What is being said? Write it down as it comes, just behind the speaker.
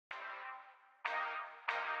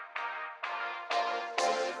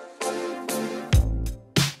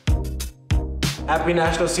Happy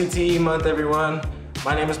National CTE Month, everyone.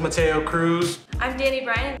 My name is Mateo Cruz. I'm Dani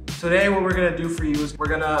Bryan. Today, what we're gonna do for you is we're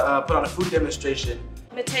gonna put on a food demonstration.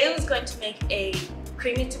 Mateo is going to make a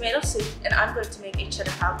creamy tomato soup, and I'm going to make a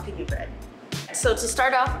cheddar jalapeno bread. So to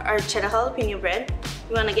start off our cheddar jalapeno bread,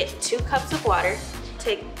 you wanna get 2 cups of water,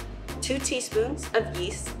 take 2 teaspoons of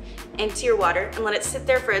yeast into your water and let it sit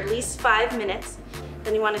there for at least 5 minutes.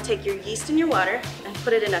 Then you wanna take your yeast in your water and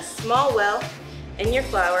put it in a small well in your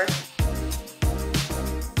flour.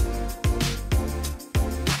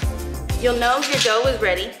 You'll know your dough is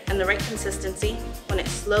ready and the right consistency when it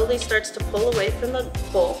slowly starts to pull away from the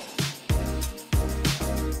bowl.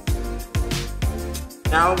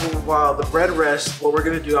 Now, while the bread rests, what we're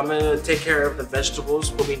gonna do, I'm gonna take care of the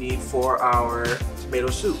vegetables, what we need for our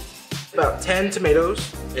tomato soup. About 10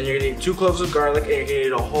 tomatoes, and you're gonna need 2 cloves of garlic, and you're gonna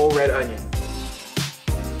need a whole red onion.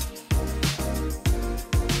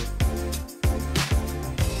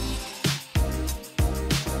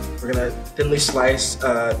 We're gonna thinly slice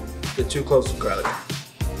the 2 cloves of garlic.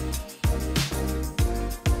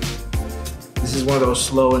 This is one of those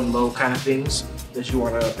slow and low kind of things that you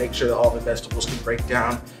want to make sure that all the vegetables can break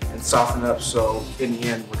down and soften up, so in the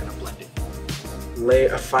end we're going to blend it. Lay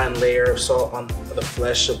a fine layer of salt on the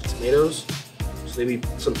flesh of the tomatoes, so maybe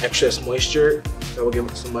some excess moisture that will give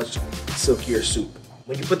us a much silkier soup.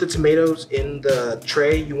 When you put the tomatoes in the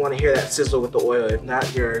tray, you want to hear that sizzle with the oil. If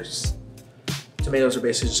not, your tomatoes are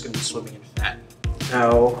basically just going to be swimming in fat.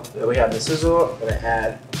 Now that we have the sizzle, I'm going to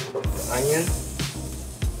add the onion.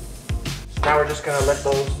 Now we're just gonna let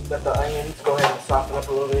the onions go ahead and soften up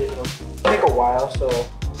a little bit. It'll take a while, so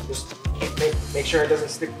just make sure it doesn't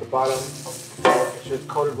stick to the bottom. Make sure it's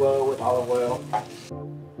coated well with olive oil.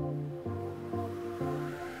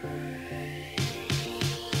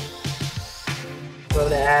 So I'm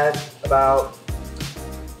gonna add about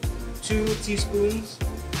 2 teaspoons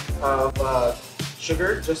of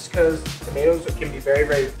sugar, just because tomatoes can be very,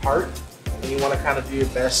 very tart, and you want to kind of do your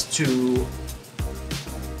best to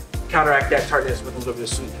counteract that tartness with a little bit of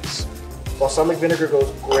sweetness. Balsamic vinegar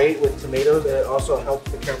goes great with tomatoes, and it also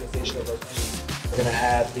helps the caramelization of those onions. We're gonna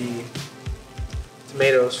add the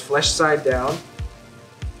tomatoes flesh side down,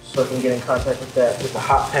 so it can get in contact with the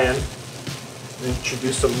hot pan, and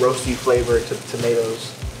introduce some roasty flavor to the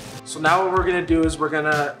tomatoes. So now what we're gonna do is we're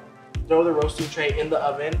gonna throw the roasting tray in the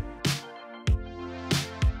oven.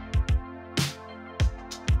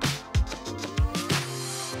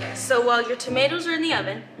 So while your tomatoes are in the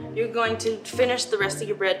oven, you're going to finish the rest of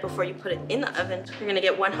your bread before you put it in the oven. You're gonna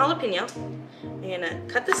get 1 jalapeno. You're gonna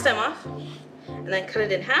cut the stem off and then cut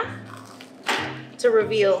it in half to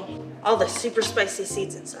reveal all the super spicy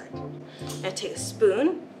seeds inside. You're gonna take a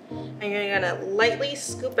spoon and you're gonna lightly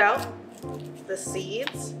scoop out the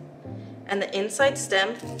seeds and the inside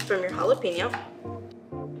stem from your jalapeno.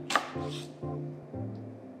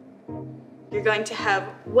 You're going to have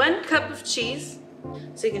 1 cup of cheese.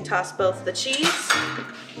 So you can toss both the cheese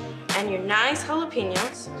and your nice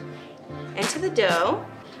jalapenos into the dough.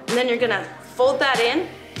 And then you're gonna fold that in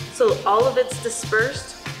so all of it's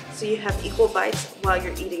dispersed so you have equal bites while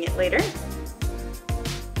you're eating it later.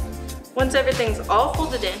 Once everything's all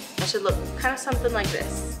folded in, it should look kind of something like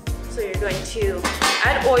this. So you're going to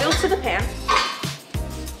add oil to the pan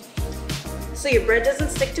so your bread doesn't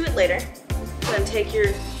stick to it later. Then take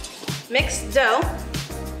your mixed dough,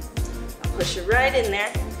 push it right in there.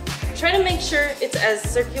 Try to make sure it's as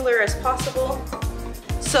circular as possible,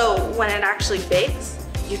 so when it actually bakes,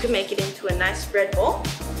 you can make it into a nice bread bowl.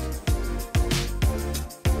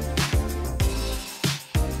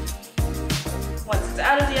 Once it's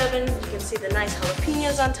out of the oven, you can see the nice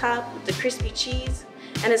jalapenos on top with the crispy cheese.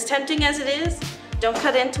 And as tempting as it is, don't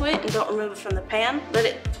cut into it and don't remove it from the pan. Let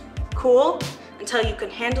it cool until you can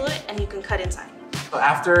handle it and you can cut inside. So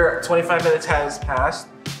after 25 minutes has passed,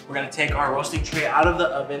 we're gonna take our roasting tray out of the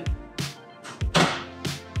oven.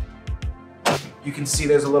 You can see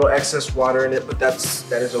there's a little excess water in it, but that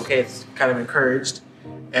is okay. It's kind of encouraged.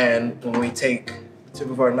 And when we take the tip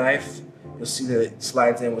of our knife, you'll see that it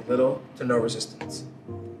slides in with little to no resistance.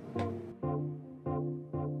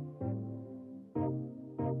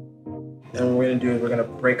 And what we're gonna do is we're gonna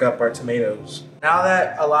break up our tomatoes. Now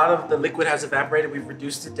that a lot of the liquid has evaporated, we've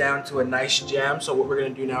reduced it down to a nice jam. So what we're gonna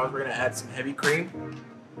do now is we're gonna add some heavy cream.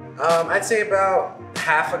 I'd say about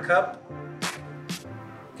half a cup.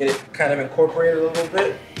 Get it kind of incorporated a little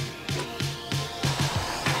bit.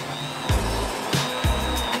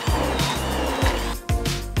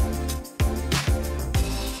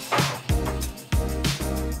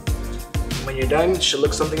 When you're done, it should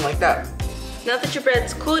look something like that. Now that your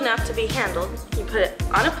bread's cool enough to be handled, you put it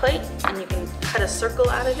on a plate and you can cut a circle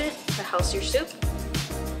out of it to house your soup.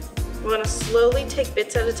 You want to slowly take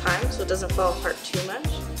bits at a time so it doesn't fall apart too much.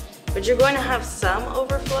 But you're going to have some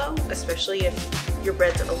overflow, especially if your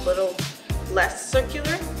bread's a little less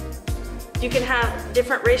circular. You can have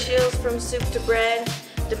different ratios from soup to bread,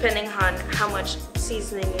 depending on how much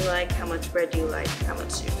seasoning you like, how much bread you like, how much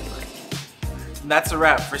soup you like. And that's a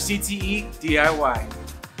wrap for CTE DIY.